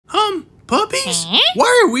puppies?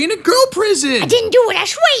 Why are we in a girl prison? I didn't do it, I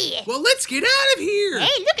swear. Well, let's get out of here. Hey,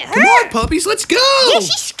 look at her. Come on, puppies, let's go. Yeah,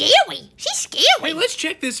 she's scary. She's scary. Hey, let's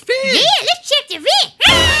check this vent. Yeah, let's check the vent.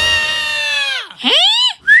 Huh?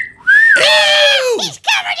 Ew! He's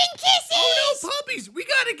covered in kisses. Oh, no, puppies, we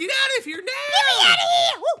gotta get out of here now. Get me out of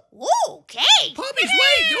here. Ooh, okay. Puppies,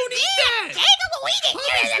 wait, don't eat that. Okay, I'm gonna eat it.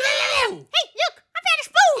 Puppies, no. Hey, look, I found a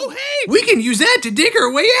spoon. Oh, hey, we can use that to dig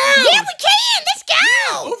our way out. Yeah, we can. Let's go.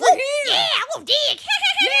 Yeah, over here. Yeah, I will dig.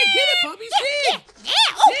 Yeah, get it, puppies, dig.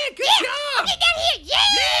 Yeah, Good job. Get down here.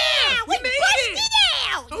 Yeah, we made it.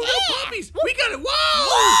 Out. Oh, no, puppies, we got it. Whoa.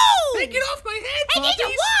 Whoa. Hey, get off my head, Hey, puppies. it's a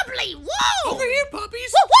wobbly. Whoa. Over here,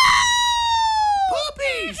 puppies. Whoa.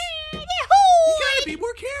 Puppies. Yahoo. You gotta be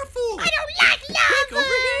more careful. I don't like lava. Quick,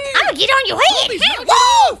 over here. I'm gonna get on your head. Puppies, Hey, knock it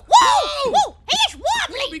whoa, off. whoa, whoa. Hey, it's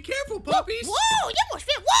wobbly. Be careful, puppies. Whoa, you almost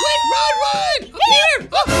fit. Whoa. Quick, run. Up here.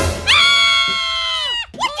 Oh.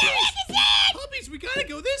 What the heck is that? Puppies, we gotta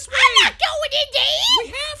go this way. I'm not going in there. We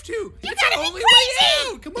have to. You It's gotta the be only crazy.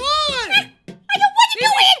 way out. Come on. I don't want to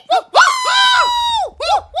go in. Whoa, whoa,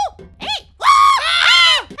 whoa, whoa. Hey,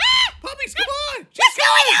 whoa. Puppies, come on. What's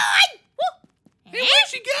going on? Hey, where'd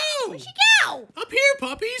she go? Where'd she go? Up here,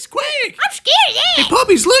 puppies, quick. I'm scared of that. Hey,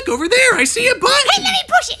 puppies, look over there. I see a button. Hey, let me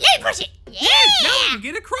push it. Let me push it. Yeah. Now we can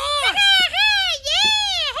get across.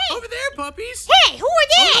 Yeah. Over there, puppies. Hey, who are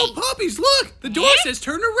they? Oh, no, puppies, look. The door says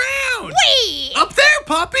turn around. Wait. Up there,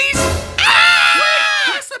 puppies. Quick,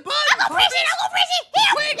 press the button, I'm gonna press it. puppies. I'm gonna press it.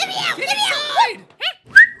 Help. Quick, Let me out. get Let me out.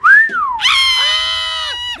 inside.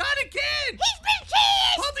 Not again. He's been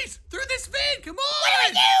kissed. Puppies, through this vent. Come on. What do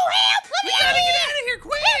I do? Help. Let We me gotta out. get out of here,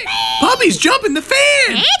 quick. Puppies, jump in the fan.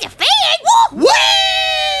 And the fan. Whoa.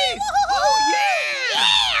 Whee! Oh, yeah.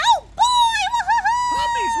 Yeah. Oh, boy.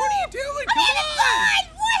 Puppies, what are you doing? Come on.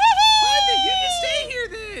 Fun, you can stay here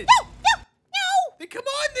then. No. Then come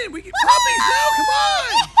on then. We can. Puppies, no, come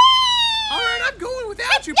on. All right, I'm going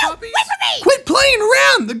without you, puppies. wait for me. Quit playing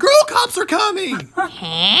around. The girl cops are coming. Huh?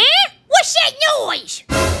 What's that noise?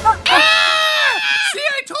 See,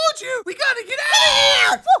 I told you. We gotta get out of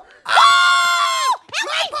here.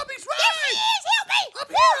 Run, puppies, run. Help me. Up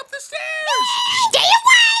here, up the stairs. Stay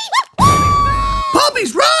away.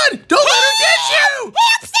 Puppies, run. Don't let her get you.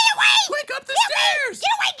 Help. Stay away. Quick, up the stairs.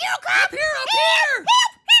 Get away, girl cop. Up here, up here.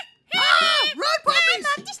 Run, puppies.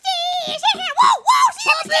 I'm up the stairs. Whoa,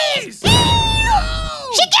 she's up the Puppies. stairs.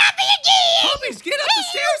 No. She got me again. Puppies, get up the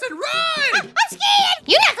stairs and run. I'm scared.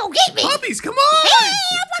 You're not gonna get me. Puppies, come on.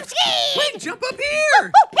 Help, I'm scared. Quick, jump up here.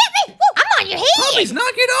 Help me. I'm on your head. Puppies,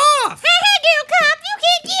 knock it off. Girl cop, you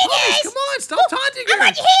can't get Puppies, us. come on, stop taunting I'm her.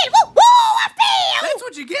 on your head. Whoa, I fell. That's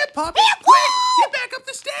what you get, puppies. Help, Quick, whoa. get back up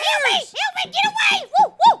the stairs. Help me, get away.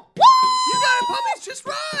 Whoa. You got it, puppies, just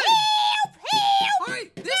run. Help. All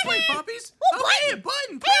right, this way, puppies. Oh, Oh, hey, a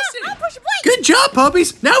button, press it. I'll push a button. Good job,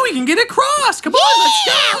 puppies. Now we can get across. Come on, let's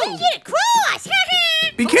Yeah, go. we can get across.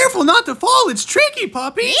 Be careful not to fall. It's tricky,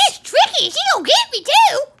 puppies. It's tricky. She gonna get me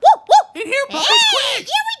too. Whoa. In here, puppies, quick.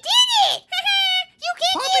 Yeah, we did it. You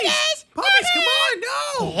can't Puppies, get us. puppies, come on,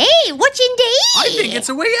 no. Hey, what's in there? I think it's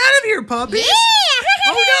a way out of here, puppies.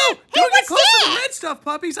 Yeah. Oh, no. Hey, Don't get what's close to that? the red stuff,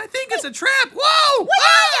 puppies. I think it's a trap. Whoa. What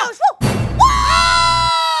are those?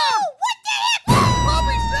 Whoa. What the heck?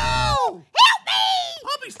 Puppies, no. Help me.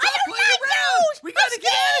 Puppies, I stop don't playing like around. those. We gotta I'm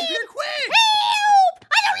get out of scared. here quick. Help.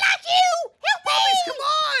 I don't like you. Help me. Puppies, come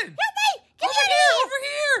on. Help me. Get Over out here, of over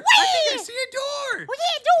here. I think I Where? see a door. What's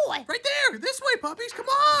that doing? Right there. This way, puppies. Come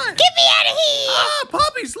on. Get me out of here. Ah,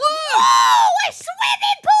 puppies, look. Oh, a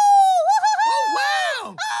swimming pool. Oh, wow.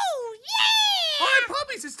 Oh, yeah. All right,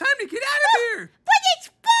 puppies, it's time to get out of here. But it's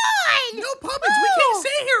fun. No, puppies, we can't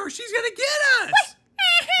stay here or she's going to get us.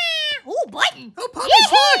 Oh, button. Oh, puppies,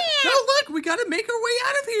 look. No, look, we got to make our way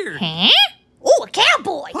out of here. Huh? Oh, a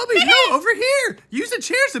cowboy. Puppies, no, over here. Use the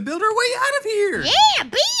chairs to build our way out of here. Yeah,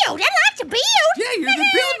 build. I like to build. Yeah, you're the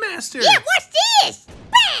build master. Yeah, what's this?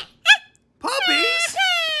 Puppies.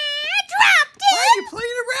 I dropped it. Why are you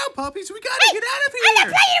playing around, puppies? We got to get out of I'm not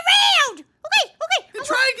here. playing around. Okay. Then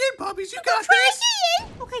try again, puppies. You got Try this.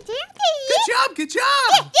 again. Okay, there it is. Good job, good job.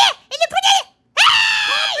 Yeah, and then put that.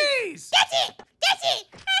 Hey! Puppies. That's it.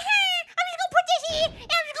 I'm just gonna put this here, and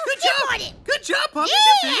I'm just gonna Good step job. on it. Good job, puppies. Yeah.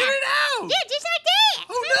 You figured it out. Yeah, just like that.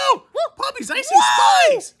 Oh, no. Puppies, I see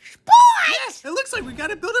Whoa. spikes. Spikes. Yes, it looks like we got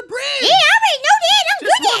to build a bridge. Yeah, I already know that. I'm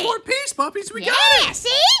Just good at one it. more piece, puppies. We Yeah, got it.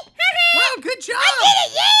 see? Wow, good job. I did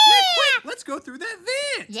it, yeah. Quick, let's go through that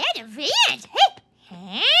vent. Yeah, the vent.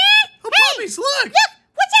 Hey. Oh, puppies, look. Look,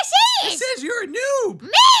 what's that It say? says you're a noob. Me?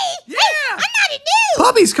 Yeah. Hey, I'm not a noob.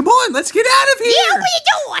 Puppies, come on. Let's get out of here. Yeah, open your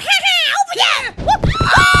door. Open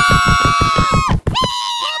that.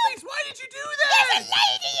 Puppies, why did you do There's a that?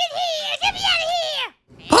 lady in here.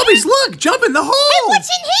 Puppies, look! Jump in the hole! Hey,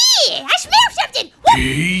 what's in here? I smell something. Whoa!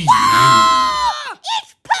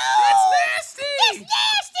 It's poo! That's nasty! That's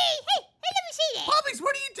nasty! Hey, let me see that. Puppies,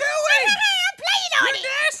 what are you doing? I'm playing on You're it.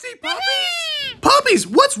 nasty, Puppies! Puppies,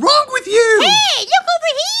 what's wrong with you? Hey, look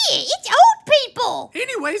over here. It's old people.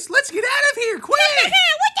 Anyways, let's get out of here, quick!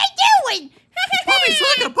 What they doing? Puppies,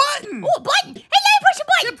 look, a button! Oh, a button. Hey, let me push a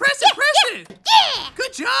button. Yeah, press it, press it! Yeah.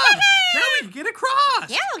 Good job! Now we can get across!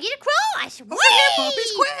 Yeah, we'll get across. Over here,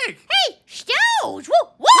 Puppies, quick! Hey, stones.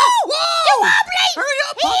 Whoa, whoa. Whoa! They're wobbly. Hurry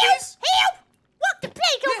up, Puppies! Help. Walk the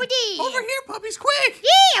plank over there. Over here, Puppies, quick!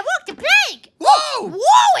 Yeah, walk the plank. Whoa!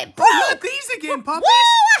 Whoa, it broke. Oh, not these again, Puppies!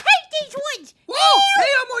 Whoa, I hate these ones. Whoa!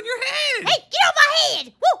 Hey, I'm on your head! Hey, get on my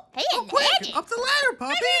head. Whoa, hey, Oh, quick! Up the ladder,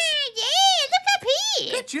 Puppies! Yeah, look up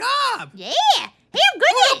here. Good job! Yeah. Hey, I'm good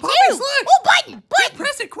Oh, at it, Puppies, too. look. Oh, button. Yeah,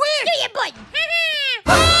 press it quick! Do your button.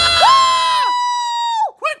 Ah!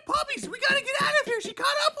 Quick, Puppies! We gotta get out of here! She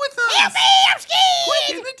caught up with us! Help me, I'm scared.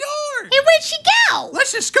 Quick, in the door! Hey, where'd she go?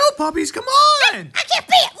 Let's just go, Puppies! Come on! I can't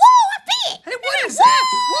fit. Whoa, I fit. Hey, what is that?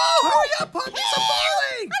 Whoa! Hurry up, Puppies! I'm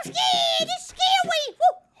falling! I'm scared. It's scary.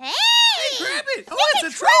 Whoa. Hey. Hey, grab it! Oh, It's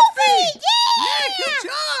it's a a trophy! Yeah. Yeah, good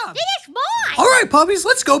job! Yeah, that's mine. All right, Puppies,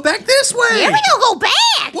 let's go back this way! Yeah, we gonna go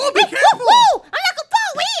back. Whoa, be Whoa, careful. Whoa, I'm not gonna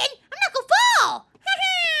fall in. I'm not gonna fall.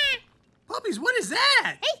 Puppies, what is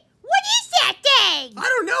that? Hey, what is that thing? I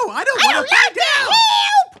don't know. I don't I want don't to fall like that. down.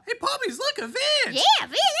 Help. Hey, Puppies, look, a vent. Yeah,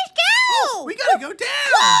 Vin, let's go. We gotta go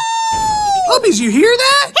down. Whoa. Puppies, you hear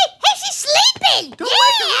that? Hey, she's sleeping. Don't yeah.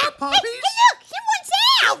 wake her up, Puppies. Hey, look, someone's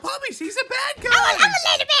out. Puppies, he's a bad guy. I'm gonna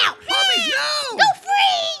let him out. Puppies, no. Go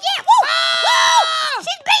free. Yeah, whoa. Ah. Whoa.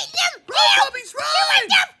 She's beating him. Run, Help. Puppies, run. She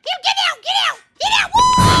waked up. Get out. Get out. Get out.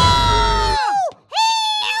 Whoa.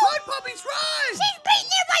 Help. Run, Puppies, run. She's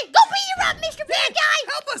beating everybody. Go beat her up, Mr. Bad Guy.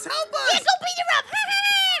 Help us, help us. Yeah, go beat her up.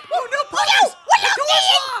 Oh, no, Oh, Puppies. no. We're The locked door's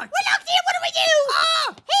in. locked. We're locked in. What do we do? Ah.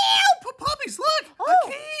 Help. Puppies, look. Oh, A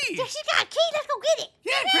key. yeah, she's got a key. Let's go get it.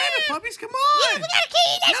 Yeah, grab it, Puppies. Come Yeah, on. we got a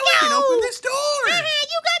key. Let's Now go. we can open this door.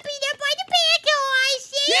 You got beat up by the bad guys.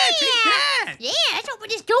 Yeah, take that. Yeah, let's open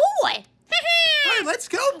this door. All right, let's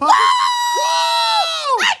go, Puppies.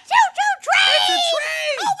 Whoa! A choo-choo train. It's a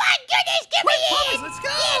train. Oh, my goodness. Get me Quick, in. Puppies, let's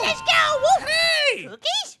go. Yeah, let's go. Woo. Hey.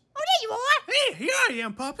 Cookies? Oh, there you are. Hey, here I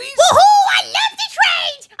am, Puppies. Woohoo! I love the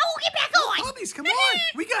trains. I will get back on. Puppies, come on.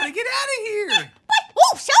 We gotta get out of here. What?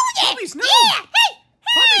 Oh, soda. Puppies, no. Yeah. Hey.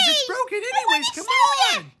 Puppies, it's Hey. broken I anyways. want Come soda.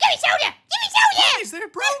 on. Give me soda. Give me soda. Puppies,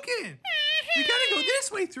 they're broken. We gotta go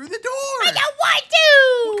this way through the door. I don't want to.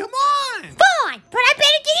 Come on. Fine, but I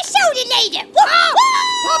better get a soda later. Whoa.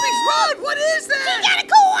 Whoa. Puppies, run. What is that? She got a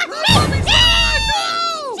cord. Run, Puppies, run.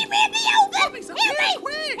 No. She ran me over. Puppies, up Help here, me.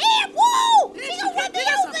 quick. Yeah, whoa. Yeah, She she gonna run can't me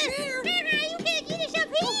get us over. up here. You can't get us up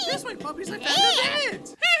here. This way, Puppies. I found a Yeah. vent.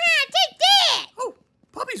 Take that. Oh,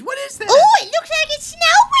 Puppies, what is that? Oh, it looks like it's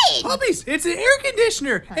snowing. Puppies, it's an air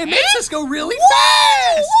conditioner. It makes us go really Whoa.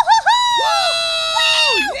 fast. Whoa.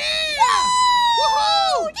 Whoa! Yeah!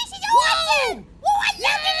 Whoa. This is awesome. Whoa, I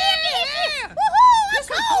love the air conditioner. Woohoo, This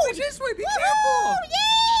I'm way, cold. Puppies, this way. Be Woohoo, careful.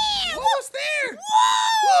 yeah. Almost there.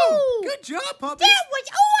 Whoa. Whoa! Good job, Puppies. That was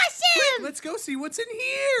awesome. Quick, let's go see what's in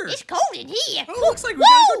here. It's cold in here. Oh, looks like we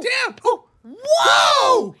gotta go down. Oh,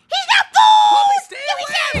 Whoa! He's not full! Puppies, stay Give me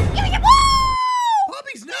away. some! Give me some! Whoa!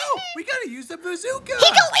 Puppies, no! We gotta use the bazooka. He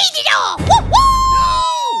gonna eat it all! Whoa!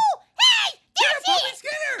 Whoa! Hey! Get her, That's Puppies, it!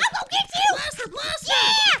 get her. I'm gonna get you! Blast her, blast her.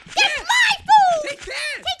 Yeah! That's Yeah. my food! Take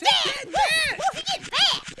that. Take Take that! that. Whoa, she getting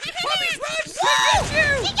fat! Puppies, run. She Whoa! got you.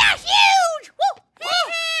 She got huge! Whoa! Whoa.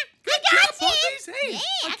 Good I got job, you! Puppies. Hey,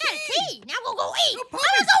 Yeah, a I got a key. key! Now I'm gonna go eat! No, I'm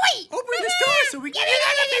Puppies. gonna go eat! Open this door so we can Yeah, get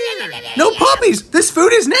out of yeah, yeah, here. yeah, yeah, No, yeah. Puppies, this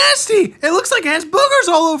food is nasty. It looks like it has boogers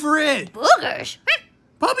all over it. Boogers?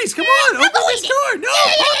 Puppies, come on, I'm open gonna this eat it. door. No, Yeah,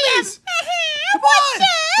 yeah, yeah, yeah. Puppies. Come on,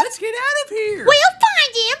 let's get out of here. Well,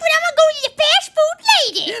 fine then, but I'm gonna go to the fast food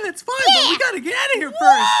later! Yeah, that's fine, but we Yeah. gotta get out of here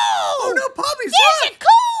first. Whoa! Oh no, Puppies, There's look. a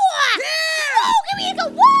core! Yeah. Whoa, give me a go!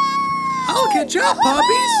 Whoa! Oh, good job,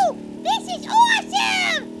 Puppies. Woohoo! This is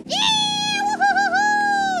awesome! Yeah!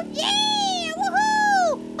 Woohoo! Yeah!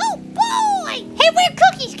 Woohoo! Oh boy! Hey, where'd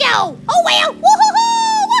Cookies go? Oh well!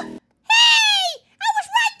 Woohoo! Hey! I was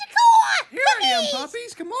riding the core! Here I am, Cookies!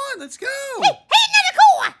 Puppies. Come on, let's go. Hey, another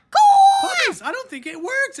core! Core! Puppies, I don't think it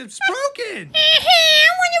works. It's broken. I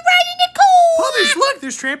want to ride in the core! Puppies, look,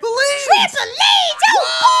 there's trampolines. Trampolines! Oh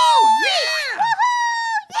Whoa, boy! yeah.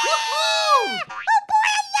 Woohoo! Woohoo! Oh boy,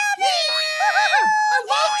 I love it! Yeah. I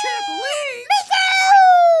love trampolines. Me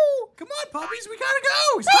too! Come on, Puppies, we gotta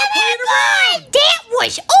go. Stop playing around. That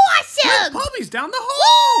was awesome! Puppies, down the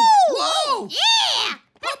hole. Whoa. Yeah!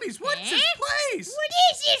 Puppies, what's this place? What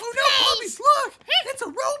is this Oh no, place? Puppies, look. It's a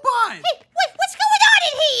robot. Hey, what's going on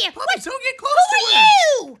in here?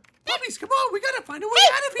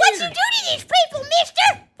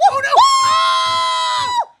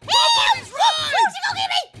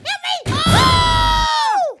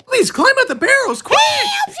 Puppies, climb out the barrels, quick!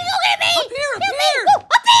 Help! She's looking at me! Up here, up Help here! Me. Whoa,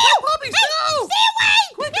 up here! Puppies, Hey, no! stay away!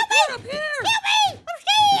 Quick, Help up me! here! Help me! I'm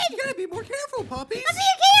scared! You gotta be more careful, puppies! I'm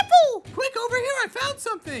being careful! Quick, over here, I found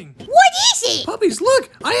something! What is it? Puppies,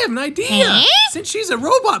 look, I have an idea! Huh? Since she's a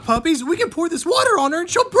robot, puppies, we can pour this water on her and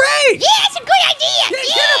she'll break! Yeah, that's a good idea!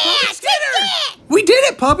 Yeah, get her, puppies, take get her! that. We did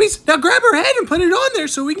it, puppies! Now grab her head and put it on there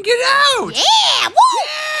so we can get out! Yeah! Whoa!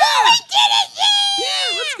 Whoa, we did it! Yeah!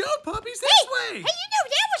 Yeah, let's go, puppies, this way! Hey, you know,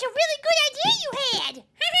 that was a really good idea you had!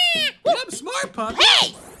 Yeah, I'm smart, puppies! Hey!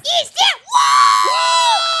 Is that... Whoa!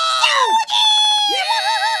 Whoa!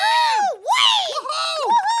 Yeah! Wait! Whoa!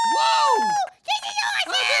 Whoa! This is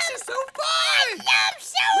awesome! Oh, this is so fun! Love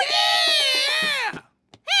soda! Yeah!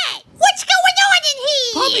 Hey! What's going on in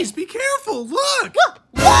here? Puppies, be careful! Look!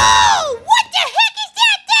 Whoa! What the heck is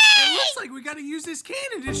that It thing? looks like we gotta use this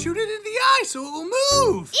cannon to shoot it in the eye so it will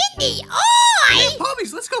move! In the eye? Hey,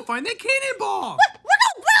 puppies, let's go find that cannonball! We're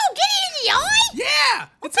gonna get it in the eye? Yeah!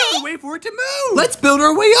 It's the only way for it to move! Let's build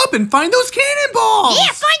our way up and find those cannonballs!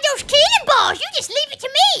 Yeah, find those cannonballs. You just leave it to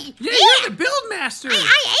me. Yeah, you're the build master! I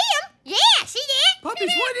am. Yeah, see that?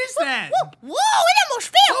 Puppies, what is that? Whoa, it almost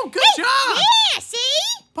fell. Oh, good job. Yeah, see?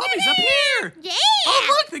 Puppies, up here! Yeah. Oh,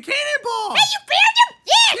 look, the cannonball! Hey, you found them?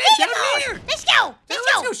 Yeah, Yeah, down cannonballs. here. Let's go. Now Let's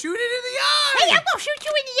let's go. go shoot it in the eye! Hey, I'm gonna shoot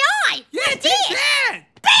you in the eye. Yeah, Like take this. that!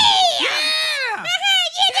 Bam! Yeah! Yeah,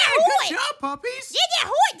 that good hurt. job, puppies! Yeah, that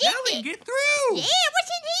hurt, Now didn't we it? can get through! Yeah,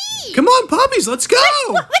 what's in here? Come on, puppies, let's go!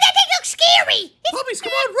 What, that thing looks scary. Puppies,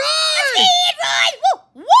 come on, I'm run! scared, run.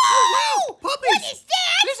 Whoa. Wow, puppies! What is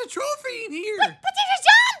that? There's a trophy in here! But there's a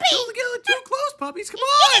zombie. Don't get a little too close, puppies, come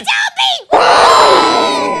It's on! a zombie.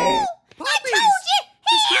 Puppies! I told you.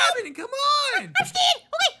 Just Help. grab it and come on! I'm scared.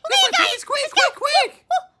 Okay, This way, guys. puppies, quick, Let's go. quick, quick!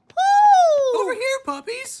 Ooh. Over here,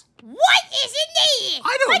 puppies! What is in there?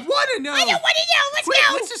 I don't want to know! I don't want to know. Let's Quick,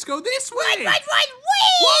 go. let's just go this way! Run. Whee!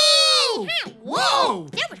 Whoa! Whoa.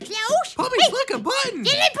 That was close. Puppies, Hey, look, a button!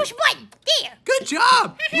 yeah, let me push a button. There. Good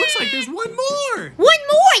job! Looks like there's one more! One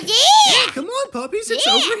more, yeah. Yeah, come on, puppies, it's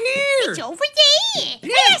Yeah. over here! It's over there.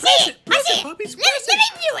 Yeah, I press see it, press I it, see puppies, Let press me it.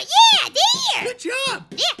 do it. Yeah, there. Good job!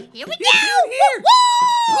 Yeah, here we Yeah, go. down here.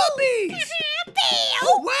 Whoa. Puppies! Bam.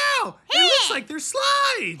 Oh, wow! It looks Yeah. like there's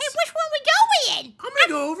slides! Hey, which one we go in? I'm gonna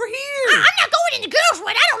go over here! I'm not going in the girls'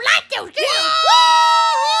 one. I don't like those girls.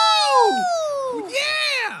 Whoa! Woo!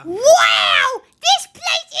 Yeah! Wow! This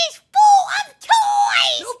place is full of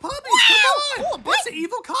toys! No, puppies, Wow. come Oh, a on! That's the button.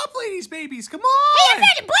 evil cop lady's babies, come Hey, I on!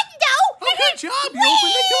 found a button, though! Oh, good job, you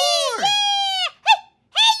opened the door! Yeah.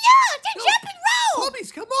 Hey, look! They're No. jumping rope!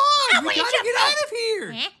 Puppies, come on! I We wanna gotta jump get rope. out of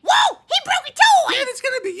here! Huh? Whoa! He broke a toy! Yeah, that's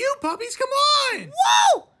gonna be you, puppies, come on!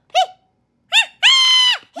 Whoa!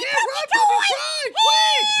 He Yeah, broke run, the toy! puppies, run,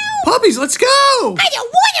 quick! Puppies, let's go! I don't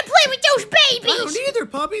want to play with those I babies! don't either,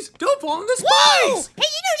 puppies! Don't fall in the Whoa! spikes! Hey,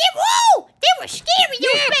 you know they they were scary,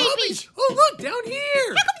 those Yeah, babies! puppies! Oh, look, down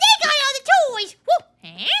here! How come they got all the toys? Whoa! Huh?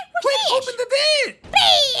 What's Quick, this? open the vent!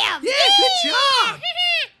 Bam! Yeah, good job!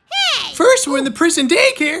 Hey! First, we're in the prison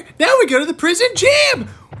daycare. Now we go to the prison gym.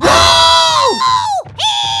 Whoa! Whoa! Help!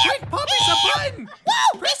 Quick, puppies, a button.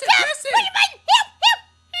 Whoa! Press it, Let's go. press it. Push the button. Help!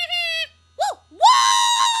 Whoa!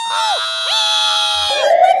 Whoa!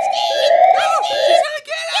 I'm scared. Oh, she's gonna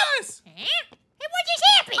get us. Huh? Hey, what just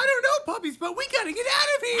happened? I don't know, puppies, but we gotta get out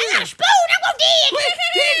of I here. got a spoon. I'm gonna dig. Quick,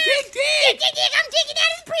 dig. Dig. I'm digging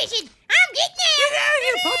out of the prison. I'm getting out. Get out of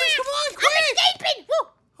here, puppies, come on, I'm quick. escaping. Whoa!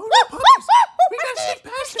 Oh, no, puppies. We I'm gotta scared. sneak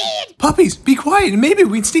past I'm her. scared. Puppies, be quiet, and maybe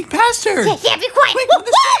we can sneak past her. Yeah, be quiet. Quick, Whoa, on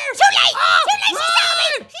the whoa, stairs. too late. Ah, Too late. She saw me.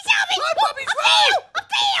 run. She saw me. Run, Whoa, puppies, I run. fell.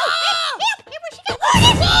 Ah. Help. Hey, where'd she go? Oh,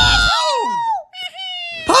 there she is.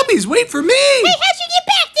 Puppies, wait for me. Hey, how'd she get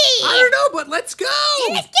back there? I don't know, but let's go.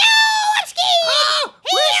 Yeah, let's go. I'm scared. Oh,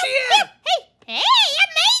 where's she at? Hey, I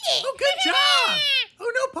made it. Oh, good job. Oh,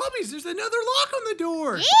 no, puppies, there's another lock on the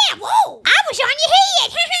door. Yeah, whoa. I was on your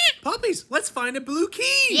head. Puppies, let's find a blue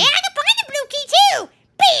key. Yeah, I can find the blue key, too.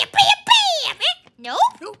 Bam. Nope,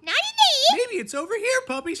 Nope. not in there. Maybe it's over here,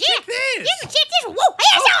 puppies. Yeah, Check this. Yeah, check this one. Whoa,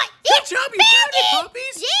 hey, I saw it. Good job, you found it,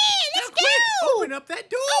 puppies. Yeah, let's Now, quick, go. open up that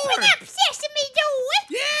door. Open up, sesame door.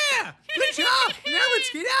 Yeah, good job. Now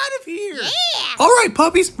let's get out of here. Yeah. All right,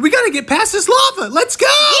 puppies, we gotta get past this lava. Let's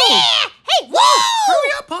go. Yeah. Hey, whoa.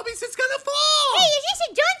 Hurry up, puppies, it's gonna fall. Hey, is this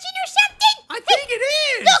a dungeon or something? I think it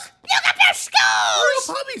is. Look up those Hurry skulls.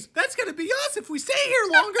 up, puppies, that's gonna be us if we stay here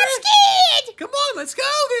longer. I'm scared. Come on, let's go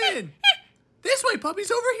then. This way,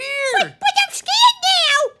 puppies, over here. But I'm scared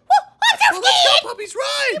now. Whoa, I'm so Well, let's scared. go, puppies,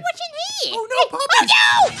 run. What's in here? Oh, no, puppies.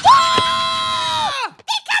 Oh, no. Ah!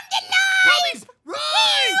 They come to life. Puppies, run.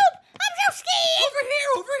 Help. I'm so scared. Over here,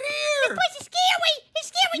 over here. This place is scary. It's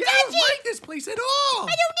scary Yeah, I don't dungeon. like this place at all.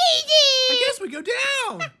 I don't need it. I guess we go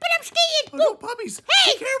down. But I'm no, puppies.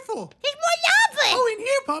 Hey. Be careful. There's more lava. Oh, in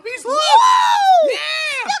here, puppies. Look. Whoa!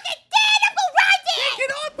 Yeah. Look at that. I'm going to ride that. Get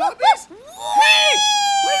on, puppies. Hey,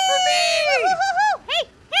 wait for me. Hey,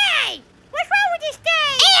 hey. What's wrong with this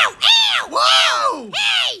thing? Ow, ow. Whoa.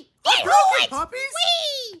 Hey. I'm That broken, hurts. puppies.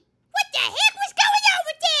 Whee. What the heck was going on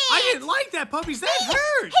with that? I didn't like that, puppies. That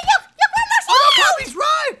hurt. Hey, look, we're almost Oh, no, out. puppies,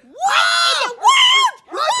 run. What in the world?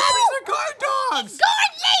 Run, puppies. They're guard dogs.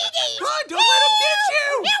 Guard ladies. Run, don't let them get you.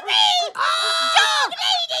 Help me. Dog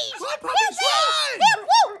ladies. Run, puppies, run. Help,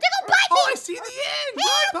 whoa, they're gonna bite me. Oh, I see the end.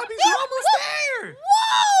 Run, puppies. We're almost there.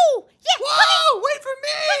 Whoa. Yeah, Whoa, wait for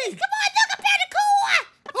me. come on, look, I found a car.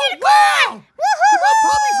 Oh, wow. Woohoo. Come on,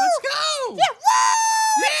 puppies, let's go. Yeah, whoa.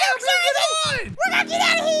 Yeah, I'm we're gonna get on. We're gonna get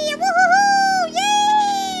out of here. Woohoo.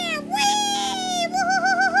 Yeah. Whee.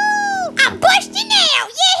 Woohoo. I'm busting out.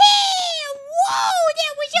 Yeah. Whoa,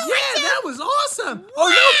 that was awesome. Yeah, that was awesome. Oh,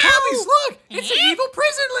 no, puppies, look. It's an evil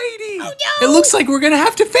prison lady. Oh, no. It looks like we're going to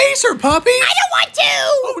have to face her, puppies. I don't want to.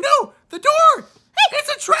 Oh, no, the door. It's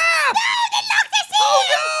a trap. No, they locked us in. Oh,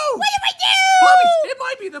 no. What do we do? Puppies, it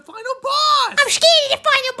might be the final boss. I'm scared of the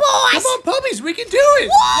final boss. Come on, puppies, we can do it.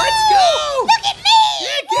 Whoa. Let's go. Look at me.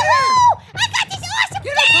 Yeah, get her. Woohoo. I got this awesome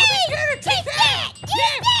Get thing. her, puppies, get her. Take that.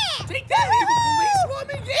 Take that. Take that, evil police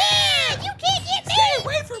woman. Yeah. You can't get me. Stay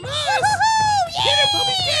away from us. Woohoo. Yeah. Get her,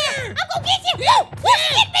 puppies, get her. I'm gonna get you. Yeah.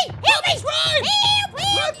 Get me. Help me. Puppies, run. Help.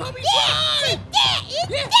 Run, puppies, yeah. run. Take that. Eat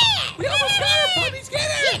Yeah. that. We almost got her, puppies, get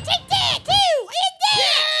her. Yeah, take that too. Eat that.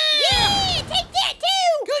 Yeah. Yeah, take that too.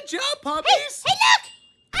 Good job, puppies. Hey, look.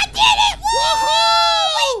 I did it.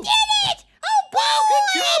 Woohoo. We did it. Oh, boy. Wow, good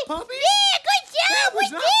job, puppies. Yeah, good job. That was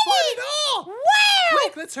we not did fun it. at all. Wow.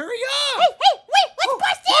 Quick, let's hurry up. Hey, wait. Let's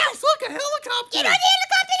bust out. Puppies, look, a helicopter. Get on the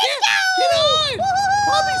helicopter. Let's Yeah, go. get on. Woohoo.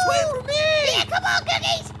 Puppies, wait for me. Yeah, come on,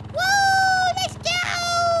 Cookies. Woo, let's go.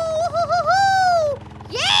 Woo-hoo-hoo-hoo.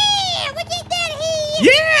 Yeah, we did that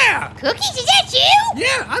here. Yeah. Cookies, is that you?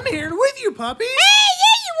 Yeah, I'm here with you, puppies. Hey,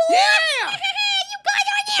 yeah, you are. Yeah.